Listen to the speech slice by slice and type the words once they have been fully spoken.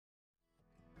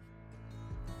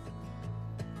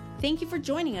Thank you for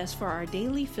joining us for our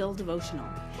Daily Fill devotional.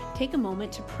 Take a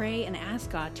moment to pray and ask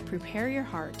God to prepare your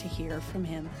heart to hear from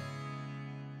Him.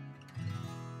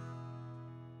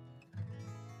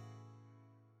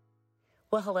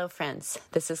 Well, hello, friends.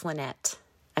 This is Lynette.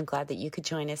 I'm glad that you could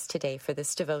join us today for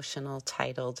this devotional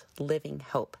titled Living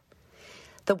Hope.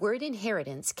 The word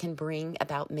inheritance can bring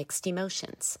about mixed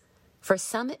emotions. For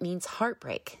some, it means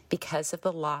heartbreak because of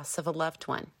the loss of a loved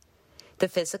one. The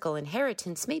physical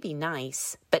inheritance may be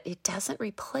nice, but it doesn't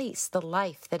replace the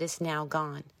life that is now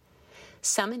gone.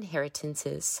 Some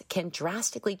inheritances can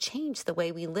drastically change the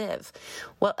way we live,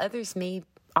 while others may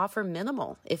offer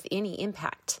minimal, if any,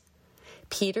 impact.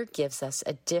 Peter gives us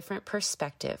a different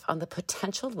perspective on the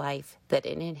potential life that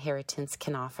an inheritance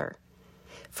can offer.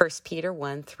 1 Peter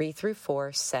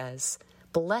 1:3-4 says,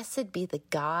 "Blessed be the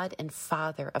God and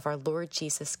Father of our Lord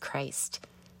Jesus Christ.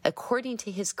 According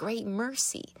to His great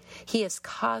mercy, He has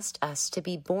caused us to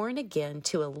be born again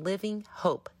to a living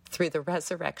hope through the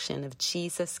resurrection of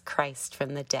Jesus Christ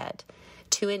from the dead,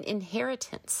 to an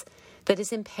inheritance that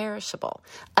is imperishable,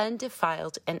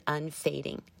 undefiled, and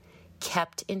unfading,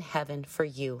 kept in heaven for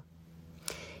you."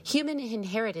 Human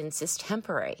inheritance is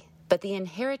temporary, but the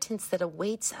inheritance that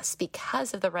awaits us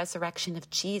because of the resurrection of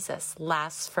Jesus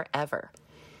lasts forever.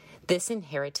 This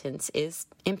inheritance is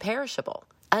imperishable,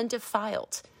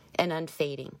 undefiled, and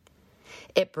unfading.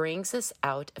 It brings us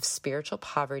out of spiritual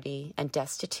poverty and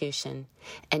destitution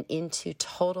and into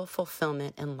total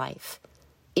fulfillment in life.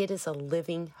 It is a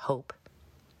living hope.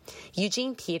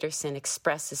 Eugene Peterson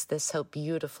expresses this hope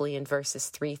beautifully in verses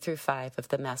 3-5 of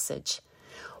the Message.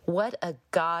 What a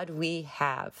God we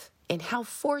have, and how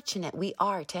fortunate we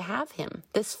are to have Him,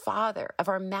 this Father of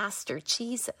our Master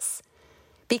Jesus.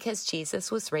 Because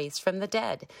Jesus was raised from the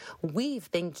dead,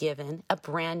 we've been given a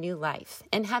brand new life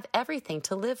and have everything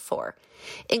to live for,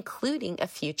 including a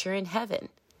future in heaven.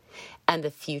 And the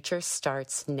future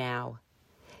starts now.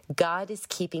 God is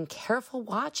keeping careful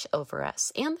watch over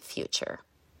us and the future.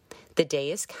 The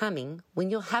day is coming when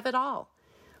you'll have it all,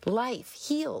 life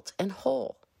healed and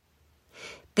whole.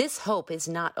 This hope is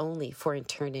not only for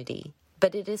eternity,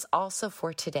 but it is also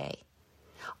for today.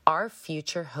 Our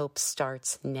future hope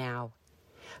starts now.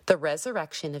 The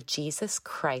resurrection of Jesus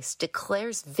Christ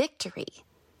declares victory,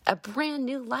 a brand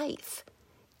new life.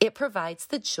 It provides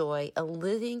the joy of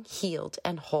living healed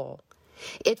and whole.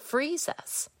 It frees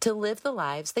us to live the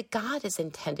lives that God has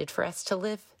intended for us to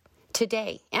live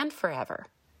today and forever.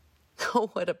 Oh,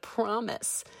 what a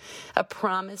promise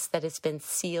that has been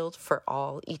sealed for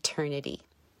all eternity.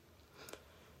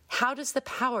 How does the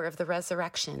power of the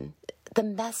resurrection, the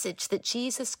message that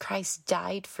Jesus Christ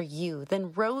died for you,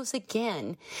 then rose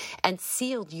again and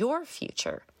sealed your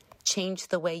future, change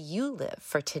the way you live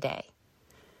for today?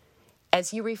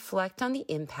 As you reflect on the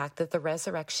impact that the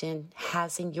resurrection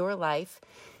has in your life,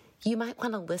 you might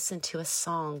want to listen to a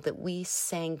song that we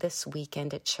sang this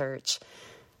weekend at church,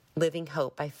 Living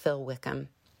Hope by Phil Wickham.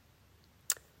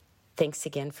 Thanks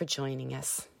again for joining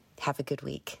us. Have a good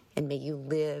week, and may you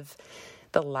live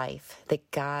the life that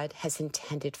God has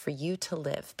intended for you to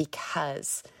live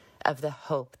because of the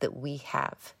hope that we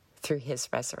have through His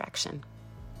resurrection.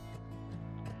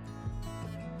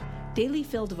 Daily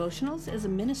Fill Devotionals is a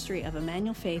ministry of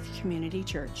Emmanuel Faith Community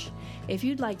Church. If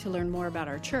you'd like to learn more about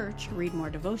our church, read more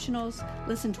devotionals,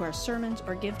 listen to our sermons,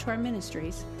 or give to our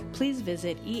ministries, please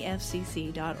visit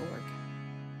efcc.org.